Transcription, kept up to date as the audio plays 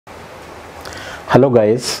Hello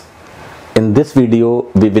guys, in this video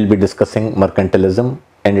we will be discussing mercantilism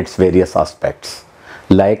and its various aspects,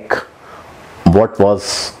 like what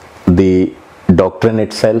was the doctrine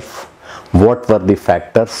itself, what were the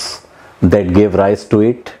factors that gave rise to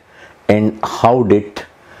it, and how did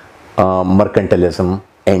mercantilism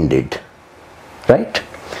ended, right?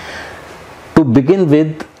 To begin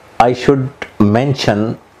with, I should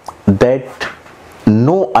mention that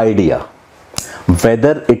no idea,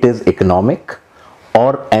 whether it is economic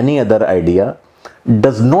or any other idea,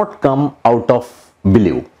 does not come out of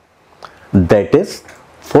belief. That is,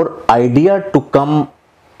 for idea to come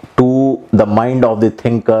to the mind of the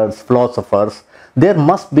thinkers, philosophers, there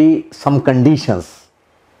must be some conditions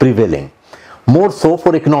prevailing, more so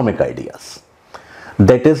for economic ideas.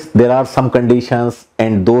 That is, there are some conditions,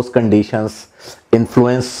 and those conditions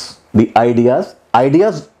influence the ideas.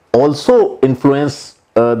 Ideas also influence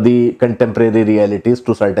the contemporary realities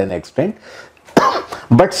to a certain extent,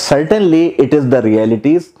 but certainly it is the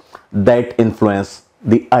realities that influence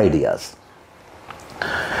the ideas.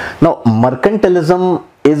 Now, mercantilism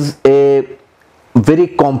is a very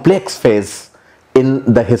complex phase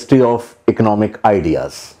in the history of economic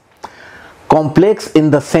ideas. Complex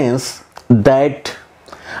in the sense that,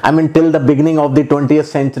 till the beginning of the 20th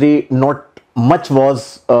century, not much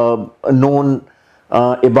was known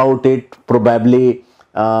about it, probably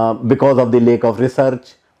because of the lack of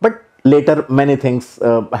research. But later many things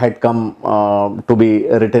had come to be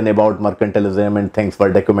written about mercantilism, and things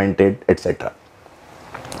were documented, etc.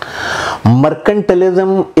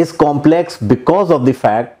 Mercantilism is complex because of the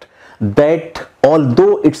fact that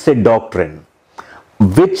although it's a doctrine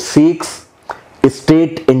which seeks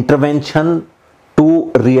state intervention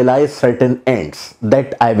to realize certain ends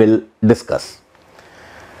that I will discuss,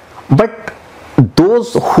 but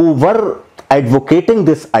those who were advocating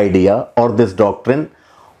this idea or this doctrine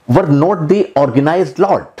were not the organized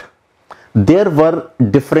lot. There were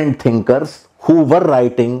different thinkers who were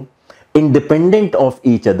writing independent of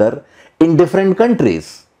each other in different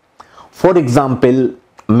countries. For example,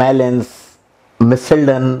 Malens,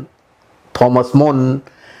 Misselden, Thomas More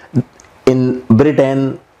in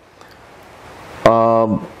Britain,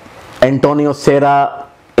 Antonio Serra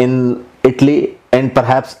in Italy, and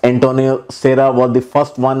perhaps Antonio Serra was the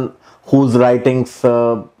first one whose writings,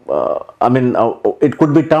 it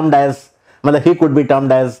could be termed as, he could be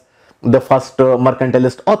termed as the first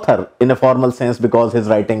mercantilist author in a formal sense, because his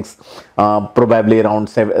writings probably around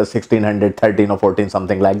 1613 or 14,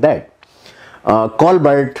 something like that.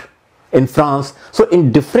 Colbert in France. So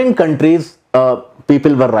in different countries,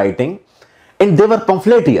 people were writing, and they were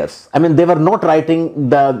pamphleteers. They were not writing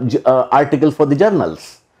the articles for the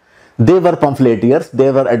journals. They were pamphleteers,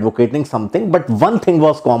 they were advocating something, but one thing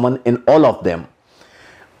was common in all of them.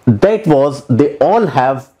 That was, they all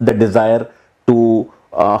have the desire to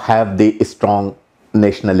have the strong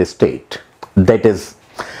national state. That is,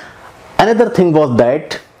 another thing was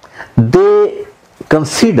that they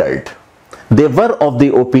considered, they were of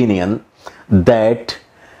the opinion that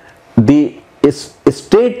the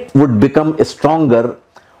state would become stronger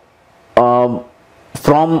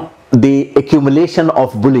from the accumulation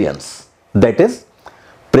of bullions, that is,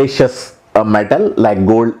 precious metal like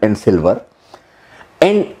gold and silver,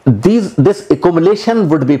 and this accumulation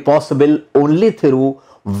would be possible only through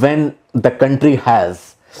when the country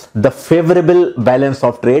has the favorable balance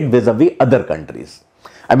of trade vis-a-vis other countries.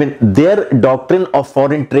 Their doctrine of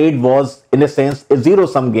foreign trade was, in a sense, a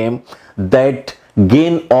zero-sum game, that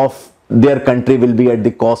gain of their country will be at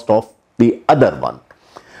the cost of the other one.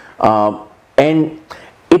 And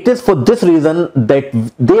it is for this reason that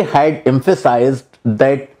they had emphasized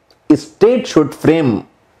that state should frame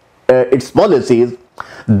its policies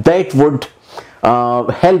that would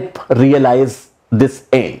help realize this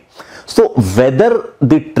end. So whether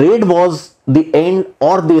the trade was the end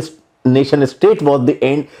or the nation state was the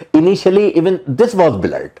end, initially even this was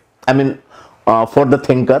blurred. For the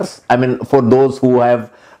thinkers, for those who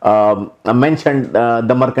have mentioned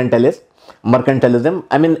the mercantilism,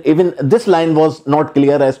 even this line was not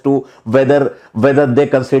clear as to whether they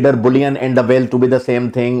consider bullion and the wealth to be the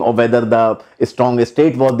same thing, or whether the strong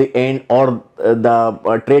state was the end, or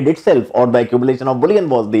the trade itself or the accumulation of bullion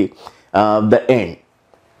was the end.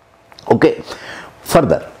 Okay.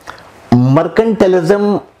 Further,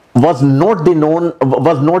 mercantilism was not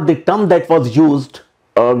the term that was used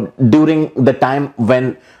during the time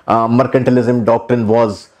when mercantilism doctrine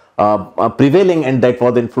was prevailing, and that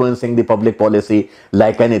was influencing the public policy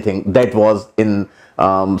like anything. That was in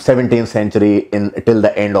 17th century till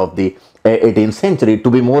the end of the 18th century,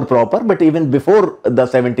 to be more proper. But even before the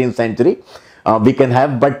 17th century, we can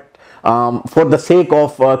have, but for the sake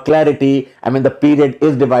of clarity, I mean, the period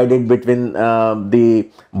is divided between the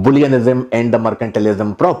Bullionism and the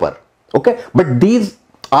mercantilism proper. Okay, but these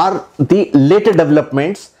are the later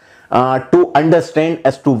developments to understand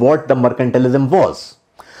as to what the mercantilism was.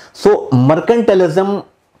 So mercantilism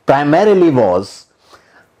primarily was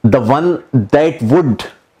the one that would,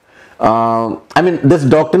 I mean, this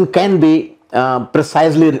doctrine can be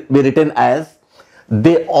precisely be written as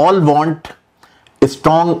they all want a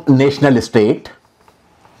strong national state,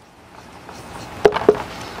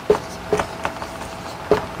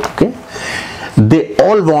 okay, they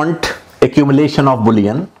all want accumulation of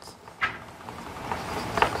bullion,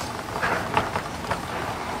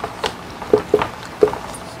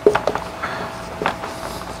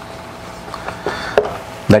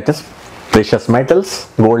 that is precious metals,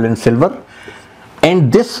 gold and silver,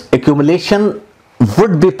 and this accumulation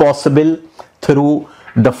would be possible through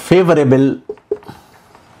the favorable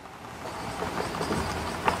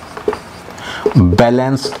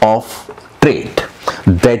balance of trade,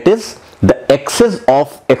 that is the excess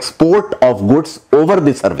of export of goods over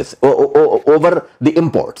the service, over the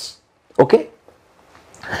imports, okay,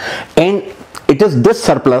 and it is this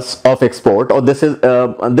surplus of export, or this is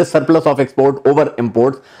this surplus of export over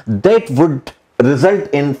imports, that would result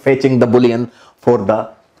in fetching the bullion for the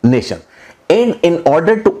nation. And in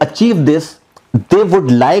order to achieve this, they would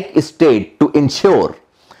like a state to ensure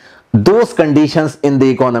those conditions in the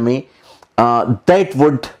economy that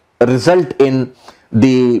would result in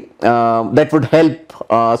the that would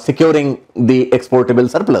help securing the exportable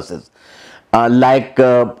surpluses, like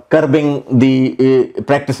curbing the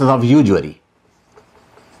practices of usury.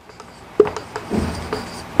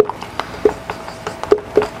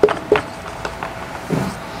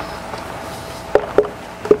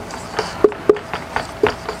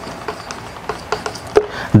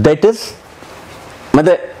 That is,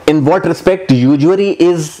 in what respect usury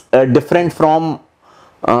is different from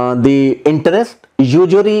the interest?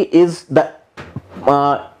 Usury is the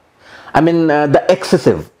the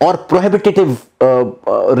excessive or prohibitive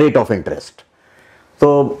rate of interest.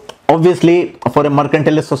 So obviously, for a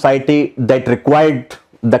mercantilist society that required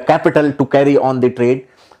the capital to carry on the trade,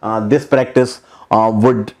 this practice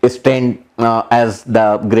would stand as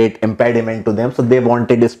the great impediment to them. So they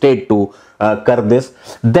wanted a state to curb this.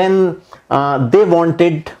 Then they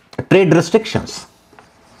wanted trade restrictions.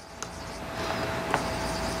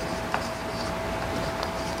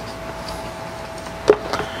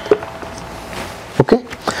 Okay,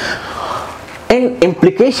 and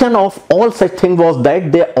implication of all such thing was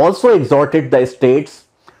that they also exhorted the states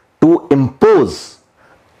to impose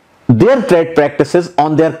their trade practices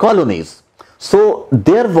on their colonies. So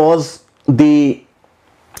there was the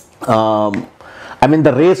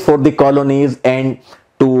the race for the colonies and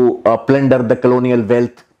to plunder the colonial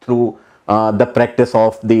wealth through the practice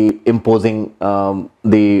of the imposing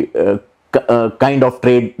the kind of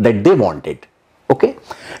trade that they wanted. Okay,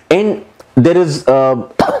 and there is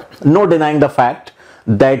no denying the fact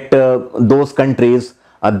that those countries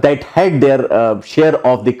that had their share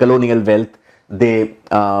of the colonial wealth, they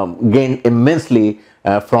gained immensely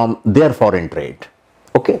from their foreign trade.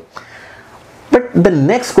 Okay, but the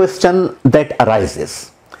next question that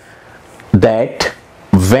arises, that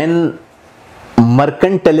when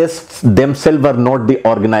mercantilists themselves were not the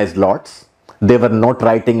organized lots, they were not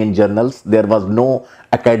writing in journals, there was no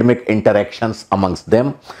academic interactions amongst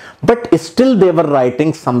them, but still they were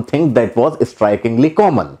writing something that was strikingly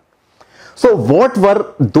common. So what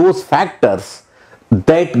were those factors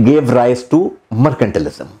that gave rise to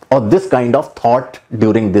mercantilism or this kind of thought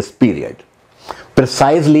during this period?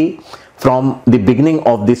 Precisely from the beginning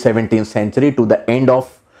of the 17th century to the end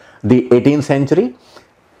of the 18th century,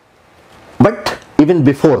 but even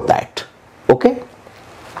before that. Okay,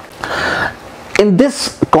 in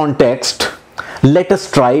this context, let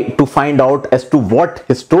us try to find out as to what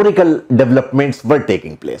historical developments were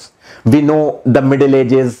taking place. We know the Middle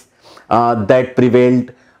Ages that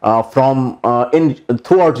prevailed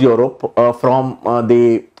throughout Europe from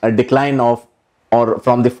the decline of, or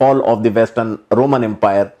from the fall of the Western Roman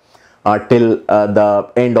Empire till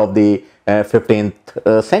the end of the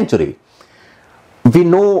 15th century. We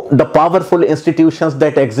know the powerful institutions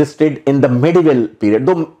that existed in the medieval period,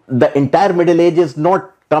 though the entire Middle Age is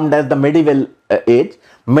not termed as the medieval age.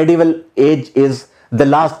 Medieval age is the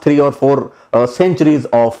last 3 or 4 centuries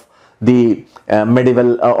of the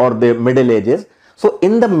medieval or the Middle Ages. So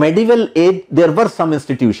in the medieval age, there were some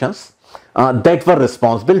institutions that were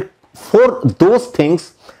responsible for those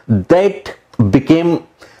things that became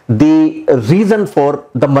the reason for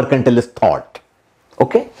the mercantilist thought.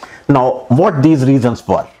 Okay, now what these reasons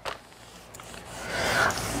were?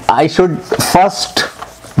 I should first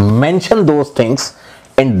mention those things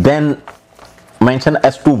and then mention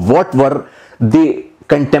as to what were the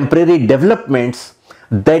contemporary developments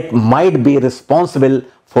that might be responsible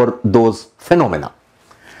for those phenomena.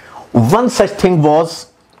 One such thing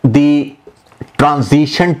was the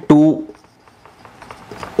transition to,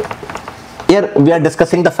 here we are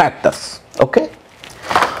discussing the factors, okay?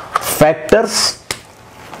 Factors,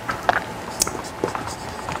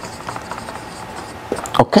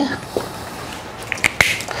 okay?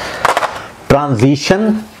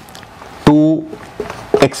 Transition to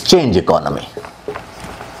exchange economy.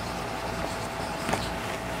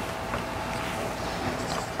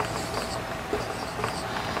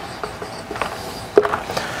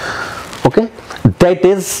 Okay, that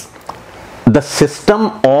is the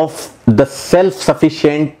system of the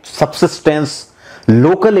self-sufficient subsistence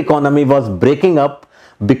local economy was breaking up,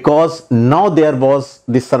 because now there was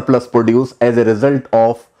the surplus produce as a result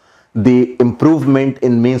of the improvement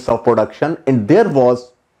in means of production, and there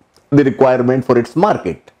was the requirement for its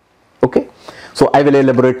market. Okay, so I will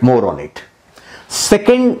elaborate more on it.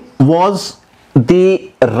 Second was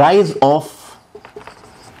the rise of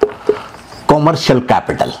commercial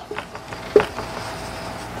capital.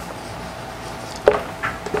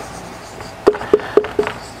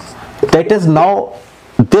 That is, now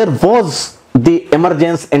there was the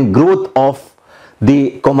emergence and growth of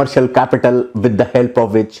the commercial capital, with the help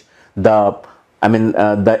of which the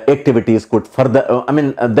the activities could further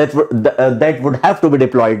that would have to be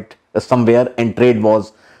deployed somewhere, and trade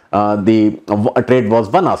was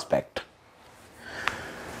one aspect.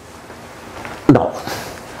 Now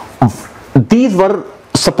these were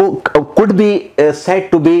could be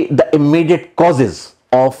said to be the immediate causes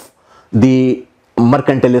of the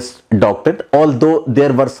mercantilist doctrine, although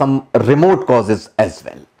there were some remote causes as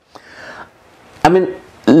well.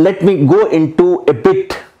 Let me go into a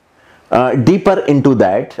bit deeper into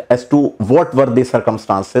that as to what were the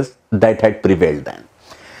circumstances that had prevailed then.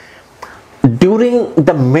 During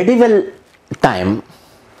the medieval time,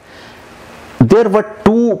 there were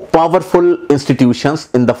two powerful institutions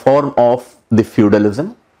in the form of the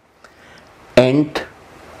feudalism and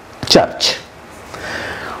church.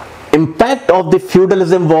 Impact of the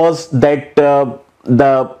feudalism was that the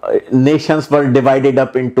nations were divided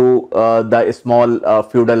up into the small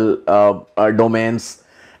feudal domains,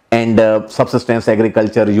 and subsistence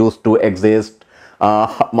agriculture used to exist.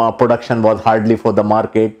 Production was hardly for the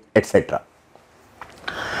market, etc.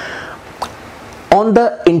 On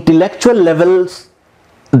the intellectual levels,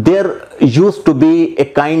 there used to be a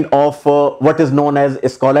kind of what is known as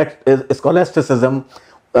scholasticism,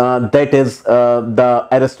 that is the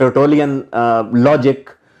Aristotelian logic,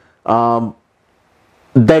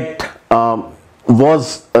 that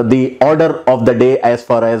was the order of the day as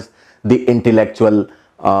far as the intellectual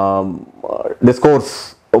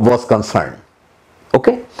discourse was concerned.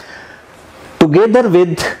 Okay, together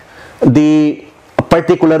with the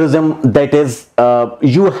particularism, that is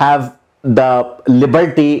you have the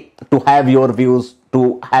liberty to have your views,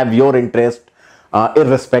 to have your interest,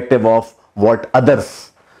 irrespective of what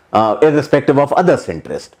others irrespective of others'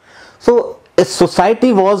 interest. So a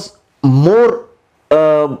society was more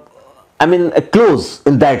close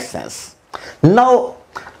in that sense. Now,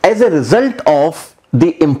 as a result of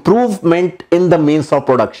the improvement in the means of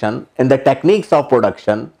production and the techniques of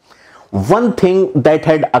production, one thing that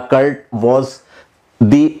had occurred was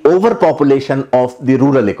the overpopulation of the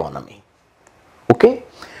rural economy. Okay,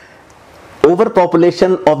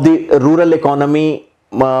 overpopulation of the rural economy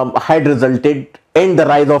had resulted in the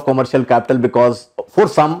rise of commercial capital, because for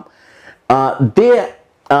some they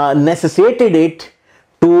necessitated it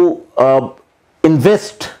to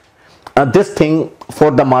invest this thing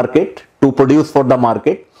for the market, to produce for the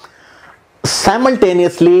market.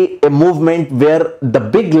 Simultaneously, a movement where the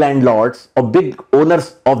big landlords or big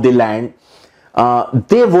owners of the land,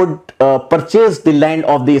 they would purchase the land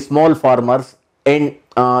of the small farmers, and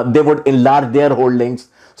they would enlarge their holdings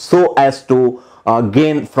so as to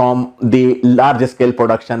gain from the large scale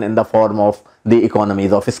production in the form of the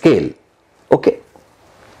economies of scale. Okay,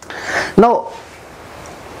 now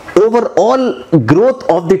overall growth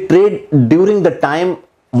of the trade during the time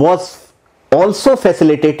was also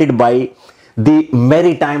facilitated by the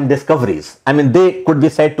maritime discoveries. They could be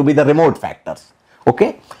said to be the remote factors.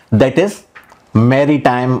 Okay, that is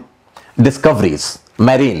maritime discoveries,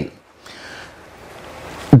 marine,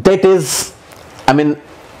 that is,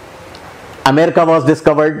 America was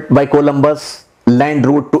discovered by Columbus, land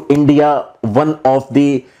route to India, one of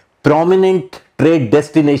the prominent trade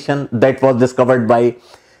destination that was discovered by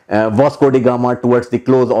Vasco da Gama towards the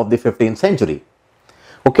close of the 15th century.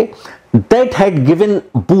 Okay, that had given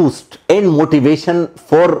boost and motivation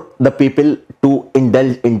for the people to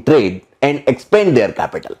indulge in trade and expand their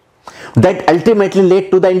capital. That ultimately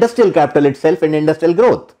led to the industrial capital itself and industrial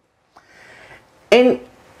growth. And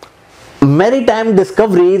maritime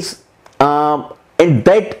discoveries and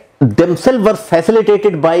that themselves were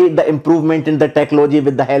facilitated by the improvement in the technology,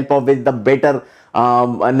 with the help of which the better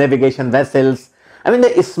navigation vessels. I mean,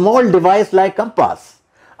 a small device like compass,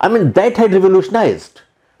 I mean, that had revolutionized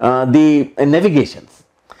the navigations.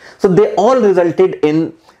 So they all resulted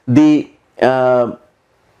in the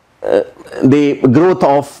growth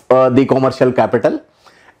of the commercial capital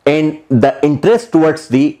and the interest towards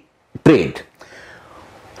the trade.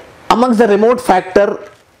 Amongst the remote factor,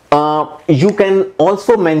 you can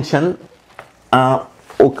also mention,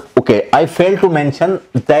 okay, I failed to mention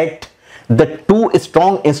that the two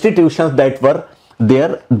strong institutions that were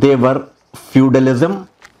there, they were feudalism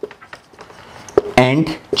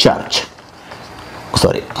and church.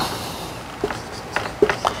 Sorry.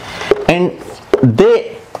 And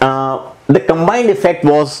they, the combined effect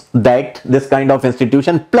was that this kind of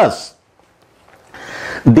institution plus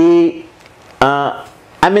the,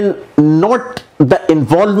 I mean, not the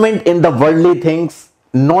involvement in the worldly things,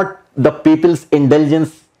 not the people's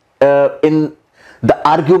indulgence in the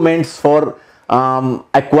arguments for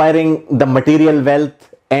acquiring the material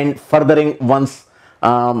wealth and furthering one's,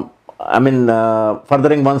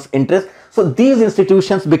 furthering one's interest. So these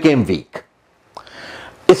institutions became weak,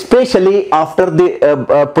 especially after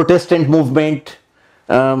the Protestant movement,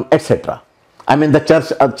 etc. I mean, the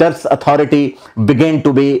church authority began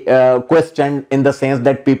to be questioned, in the sense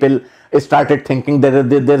that people started thinking that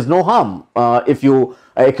there's no harm if you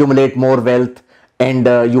accumulate more wealth and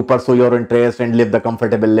you pursue your interest and live the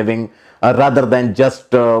comfortable living, rather than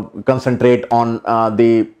just concentrate on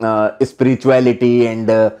the spirituality and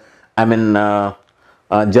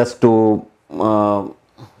just to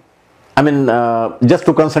just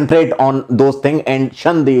to concentrate on those things and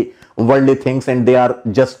shun the worldly things, and they are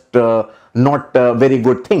just not a very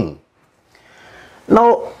good thing.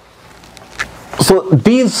 Now, so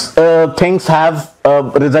these things have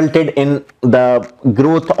resulted in the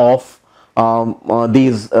growth of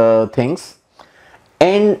these things,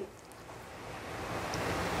 and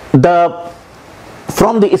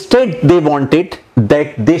from the state they wanted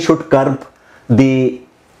that they should curb the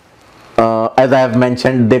as I have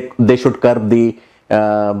mentioned, they should curb the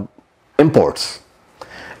imports,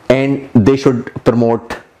 and they should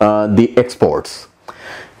promote the exports.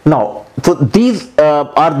 Now, so these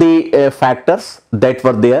are the factors that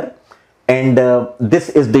were there, and this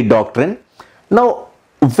is the doctrine. Now,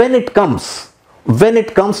 when it comes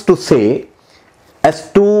to say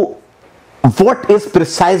as to what is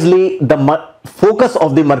precisely the focus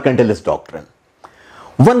of the mercantilist doctrine,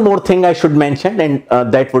 one more thing I should mention, and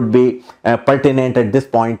that would be pertinent at this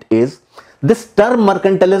point, is this term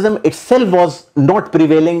mercantilism itself was not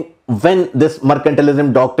prevailing when this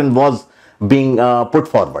mercantilism doctrine was being put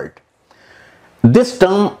forward. This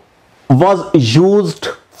term was used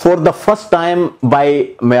for the first time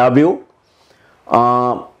by Mayabu,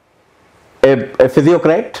 a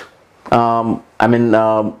physiocrat,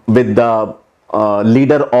 with the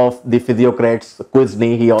leader of the physiocrats,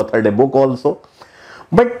 Quisney. He authored a book also.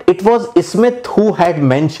 But it was Smith who had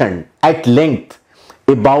mentioned at length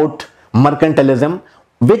about mercantilism,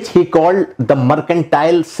 which he called the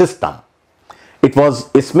mercantile system. It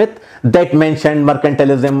was Smith that mentioned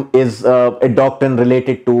mercantilism is a doctrine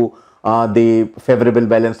related to the favorable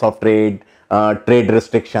balance of trade, trade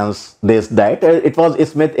restrictions, this, that. It was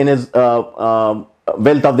Smith in his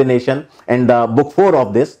Wealth of the Nation, and book 4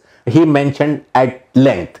 of this, he mentioned at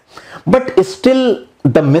length. But still,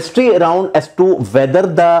 the mystery around as to whether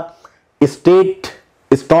the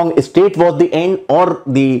strong state was the end, or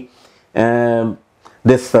the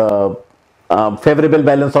favorable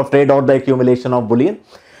balance of trade, or the accumulation of bullion.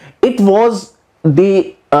 It was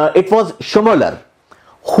Schmuller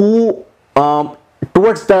who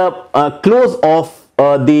towards the close of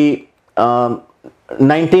the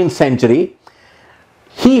 19th century,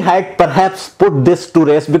 he had perhaps put this to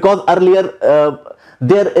rest, because earlier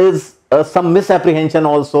there is some misapprehension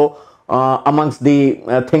also amongst the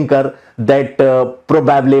thinker that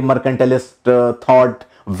probably mercantilist thought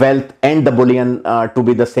wealth and the bullion to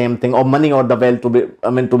be the same thing, or money or the wealth to be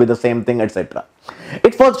to be the same thing, etc.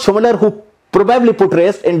 It was Schmuller who probably put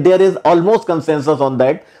rest, and there is almost consensus on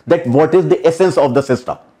that what is the essence of the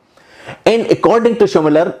system. And according to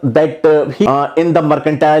Schmuller, that in the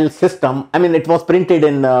mercantile system, it was printed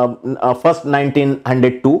in first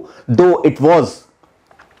 1902, though it was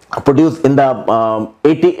produced in the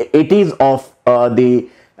 80s of the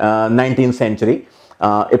 19th century.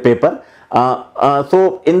 a paper.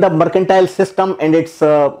 So in the mercantile system and its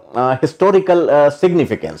historical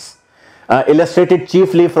significance, illustrated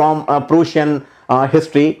chiefly from Prussian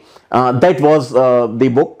history, that was the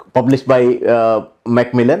book published by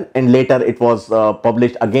Macmillan, and later it was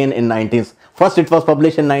published again in first it was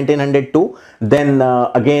published in 1902, then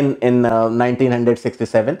again in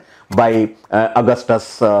 1967 by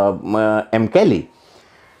Augustus M. Kelly.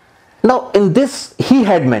 Now in this he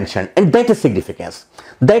had mentioned, and that is significance,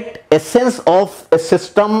 that essence of a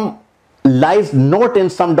system lies not in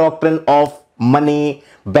some doctrine of money,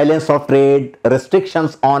 balance of trade,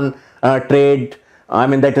 restrictions on trade, I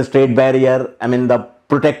mean that is trade barrier, I mean the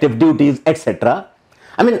protective duties, etc.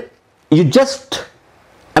 I mean you just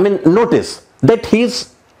notice that he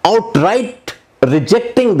is outright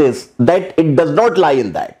rejecting this, that it does not lie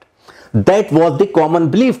in that. That was the common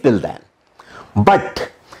belief till then.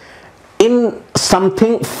 But in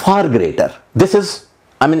something far greater, this is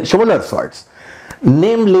Schumuller's words,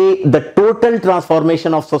 namely the total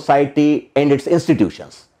transformation of society and its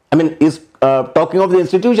institutions. Is talking of the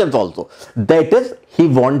institutions also. That is,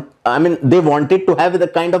 they wanted to have the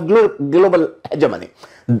kind of global hegemony.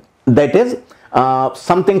 That is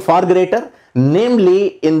something far greater,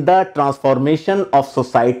 namely in the transformation of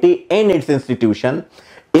society and its institution,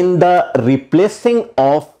 in the replacing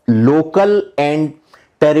of local and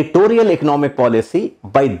territorial economic policy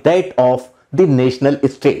by that of the national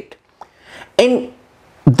state. And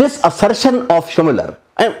this assertion of Schumuller,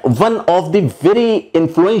 one of the very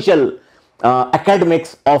influential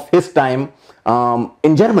academics of his time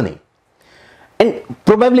in Germany, and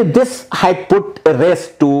probably this had put a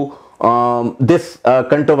rest to this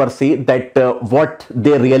controversy, that what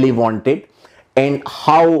they really wanted and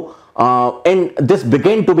how, and this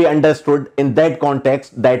began to be understood in that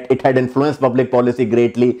context, that it had influenced public policy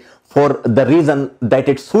greatly for the reason that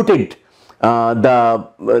it suited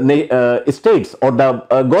the states or the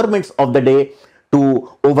governments of the day to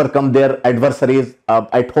overcome their adversaries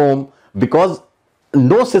at home, because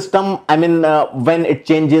no system, when it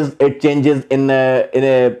changes in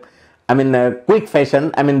a quick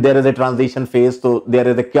fashion. There is a transition phase, so there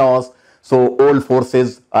is a chaos, so old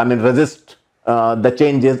forces resist the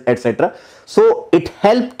changes, etc. So it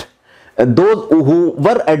helped those who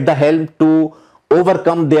were at the helm to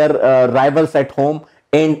overcome their rivals at home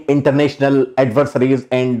and international adversaries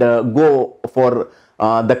and go for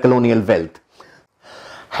the colonial wealth.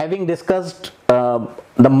 Having discussed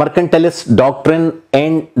the mercantilist doctrine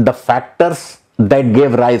and the factors that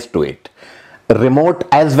gave rise to it, remote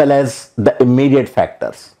as well as the immediate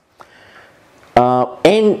factors,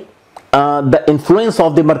 and the influence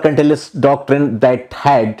of the mercantilist doctrine that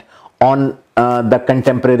had on the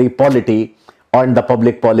contemporary polity on the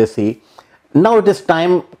public policy, now it is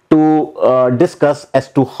time to discuss as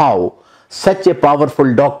to how such a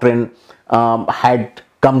powerful doctrine had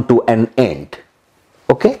come to an end.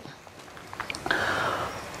 Okay.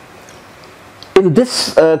 In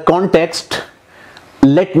this context,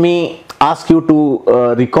 let me ask you to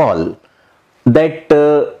recall that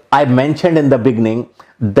I mentioned in the beginning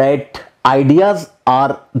that ideas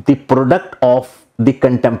are the product of the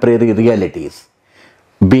contemporary realities,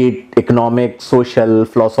 be it economic, social,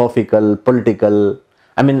 philosophical, political.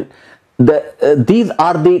 These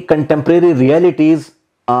are the contemporary realities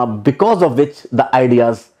because of which the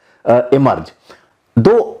ideas emerge.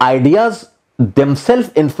 Though ideas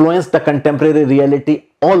themselves influence the contemporary reality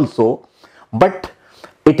also, but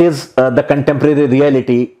it is the contemporary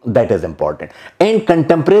reality that is important. And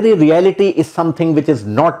contemporary reality is something which is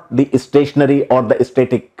not the stationary or the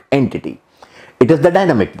static entity. It is the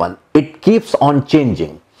dynamic one. It keeps on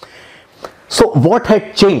changing. So what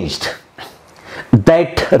had changed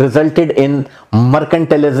that resulted in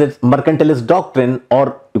mercantilist doctrine,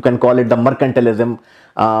 or you can call it the mercantilism,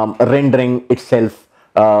 rendering itself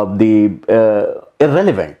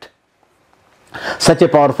irrelevant? Such a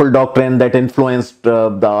powerful doctrine that influenced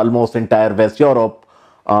the almost entire West Europe,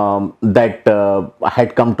 that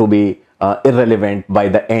had come to be irrelevant by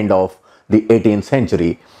the end of the 18th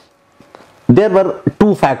century. There were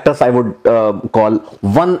two factors I would call.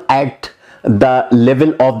 One, at the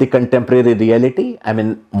level of the contemporary reality,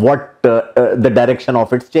 what the direction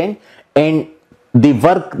of its change, and the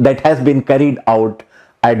work that has been carried out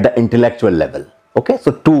at the intellectual level. Okay,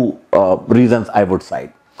 so two reasons I would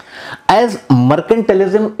cite. As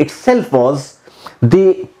mercantilism itself was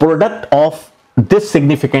the product of this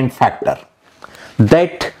significant factor,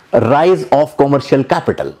 that rise of commercial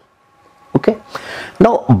capital. Okay,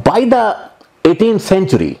 now by the 18th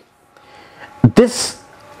century, this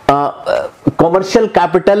commercial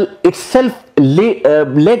capital itself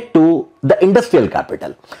led to the industrial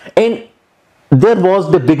capital, and there was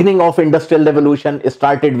the beginning of industrial revolution,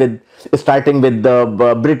 starting with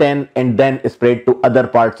Britain, and then spread to other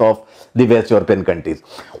parts of the West European countries.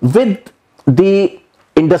 With the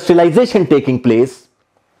industrialization taking place,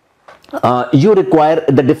 you require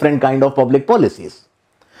the different kind of public policies,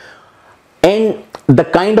 and the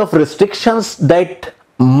kind of restrictions that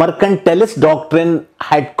mercantilist doctrine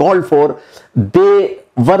had called for, they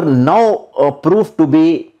were now proved to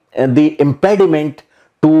be the impediment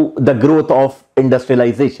to the growth of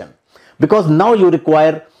industrialization, because now you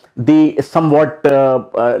require the somewhat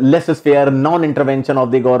laissez-faire non-intervention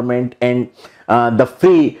of the government and the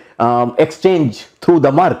free exchange through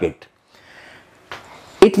the market.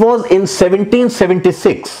 It was in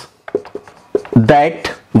 1776 that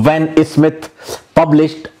when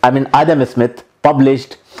Adam Smith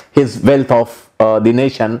published his Wealth of the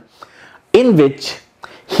Nation, in which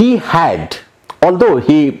he had, although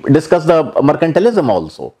he discussed the mercantilism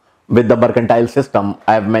also with the mercantile system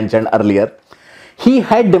I have mentioned earlier, he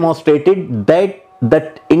had demonstrated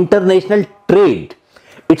that international trade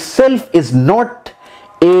itself is not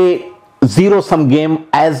a zero-sum game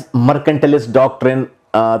as mercantilist doctrine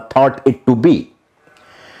thought it to be.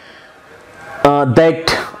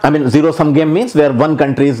 Zero-sum game means where one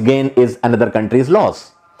country's gain is another country's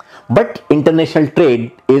loss. But international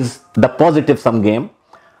trade is the positive-sum game.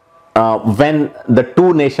 When the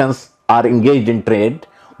two nations are engaged in trade,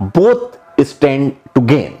 both stand to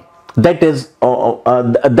gain. That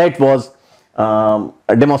was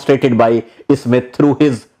demonstrated by Smith through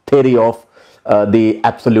his theory of the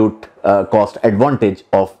absolute cost advantage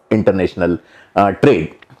of international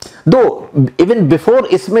trade. Though even before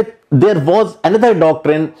Smith, there was another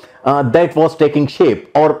doctrine that was taking shape,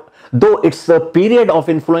 or though its period of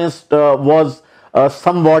influence was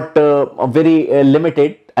somewhat very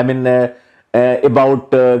limited,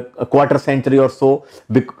 about a quarter century or so,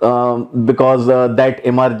 because that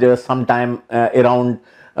emerged sometime around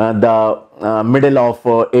the middle of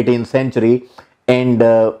 18th century and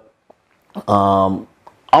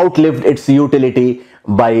outlived its utility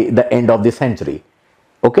by the end of the century.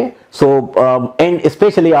 Okay, so and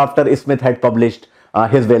especially after Smith had published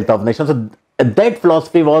his Wealth of Nations, so that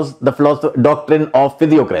philosophy was the doctrine of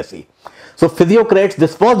physiocracy. So physiocrats,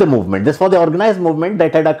 this was the movement, this was the organized movement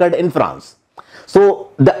that had occurred in France.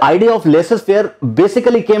 So the idea of laissez-faire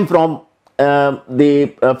basically came from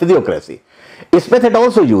the physiocracy. Smith had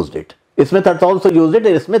also used it. Smith had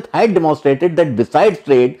demonstrated that besides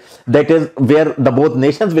trade, that is where the both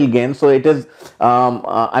nations will gain. So it is,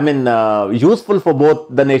 useful for both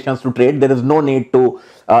the nations to trade. There is no need to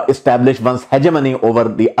establish one's hegemony over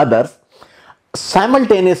the others.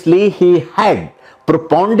 Simultaneously, he had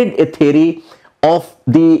propounded a theory of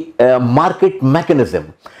the market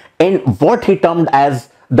mechanism and what he termed as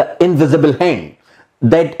the invisible hand,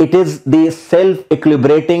 that it is the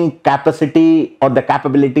self-equilibrating capacity or the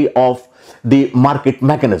capability of the market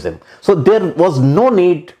mechanism. So there was no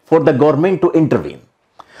need for the government to intervene.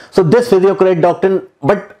 So this physiocrat doctrine,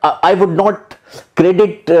 but I would not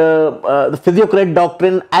credit the physiocrat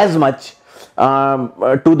doctrine as much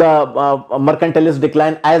to the mercantilist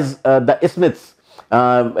decline as the Smith's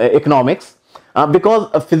economics, because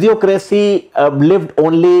physiocracy lived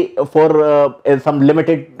only for some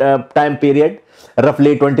limited time period,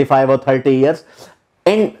 roughly 25 or 30 years,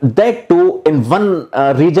 and that too in one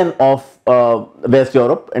region of West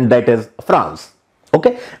Europe, and that is France.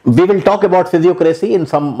 Okay, we will talk about physiocracy in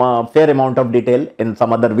some fair amount of detail in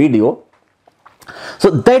some other video. So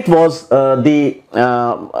that was the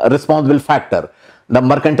responsible factor. The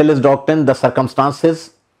mercantilist doctrine, the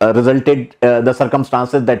circumstances the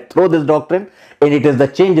circumstances that throw this doctrine, and it is the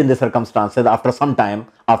change in the circumstances after some time,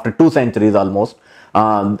 after 2 centuries almost,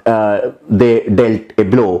 they dealt a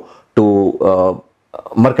blow to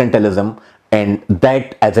mercantilism, and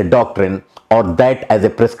that as a doctrine or that as a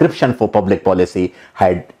prescription for public policy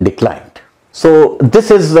had declined. So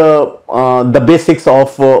this is the basics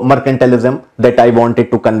of mercantilism that I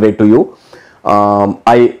wanted to convey to you.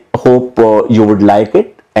 I hope you would like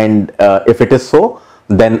it, and if it is so,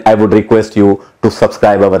 then I would request you to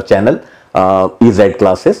subscribe our channel EZ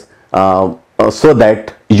Classes, so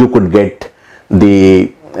that you could get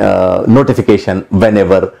the notification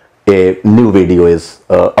whenever a new video is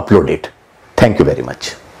uploaded. Thank you very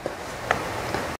much.